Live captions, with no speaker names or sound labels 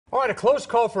All right, a close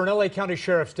call for an L.A. County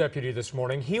Sheriff's deputy this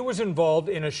morning. He was involved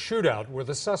in a shootout with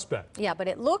a suspect. Yeah, but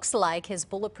it looks like his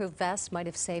bulletproof vest might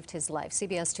have saved his life.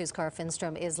 CBS 2's Car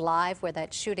Finnstrom is live where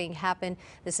that shooting happened.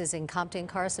 This is in Compton.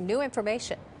 Car, some new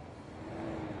information.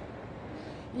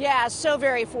 Yeah, so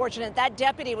very fortunate. That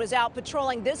deputy was out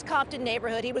patrolling this Compton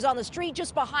neighborhood. He was on the street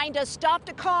just behind us, stopped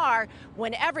a car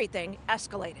when everything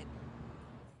escalated.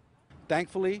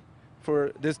 Thankfully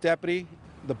for this deputy,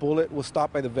 the bullet was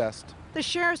stopped by the vest. The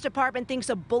sheriff's department thinks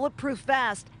a bulletproof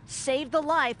vest saved the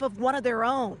life of one of their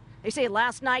own. They say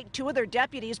last night, two of their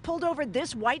deputies pulled over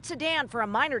this white sedan for a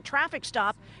minor traffic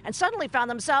stop and suddenly found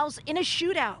themselves in a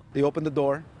shootout. They opened the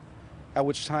door, at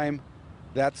which time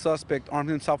that suspect armed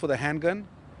himself with a handgun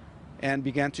and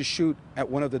began to shoot at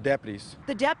one of the deputies.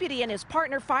 The deputy and his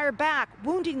partner fired back,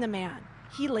 wounding the man.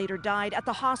 He later died at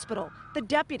the hospital. The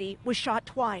deputy was shot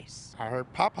twice. I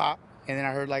heard pop pop, and then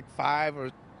I heard like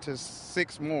 5 to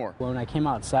 6 more. When I came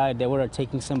outside, they were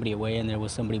taking somebody away, and there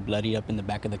was somebody bloodied up in the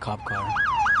back of the cop car.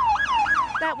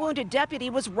 That wounded deputy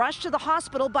was rushed to the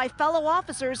hospital by fellow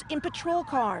officers in patrol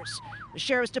cars. The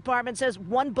sheriff's department says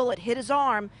one bullet hit his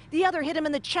arm, the other hit him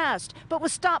in the chest, but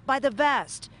was stopped by the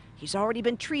vest. He's already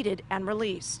been treated and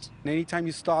released. Anytime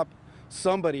you stop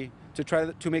somebody to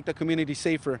try to make the community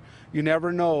safer, you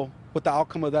never know what the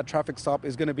outcome of that traffic stop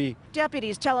is going to be.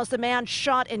 Deputies tell us the man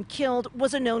shot and killed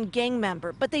was a known gang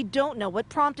member, but they don't know what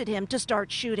prompted him to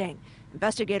start shooting.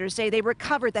 Investigators say they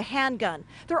recovered the handgun.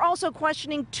 They're also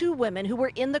questioning two women who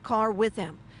were in the car with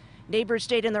him. Neighbors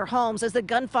stayed in their homes as the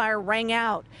gunfire rang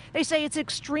out. They say it's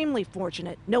extremely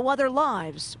fortunate no other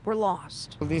lives were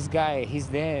lost. This guy, he's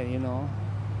there, you know,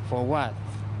 for what?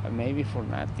 Maybe for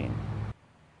nothing.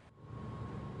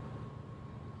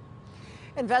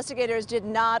 Investigators did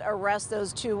not arrest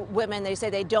those two women. They say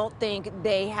they don't think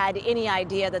they had any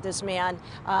idea that this man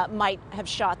might have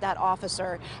shot that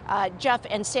officer. Jeff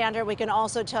and Sandra, we can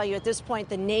also tell you at this point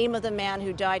the name of the man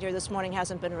who died here this morning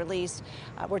hasn't been released.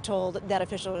 We're told that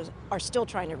officials are still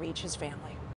trying to reach his family.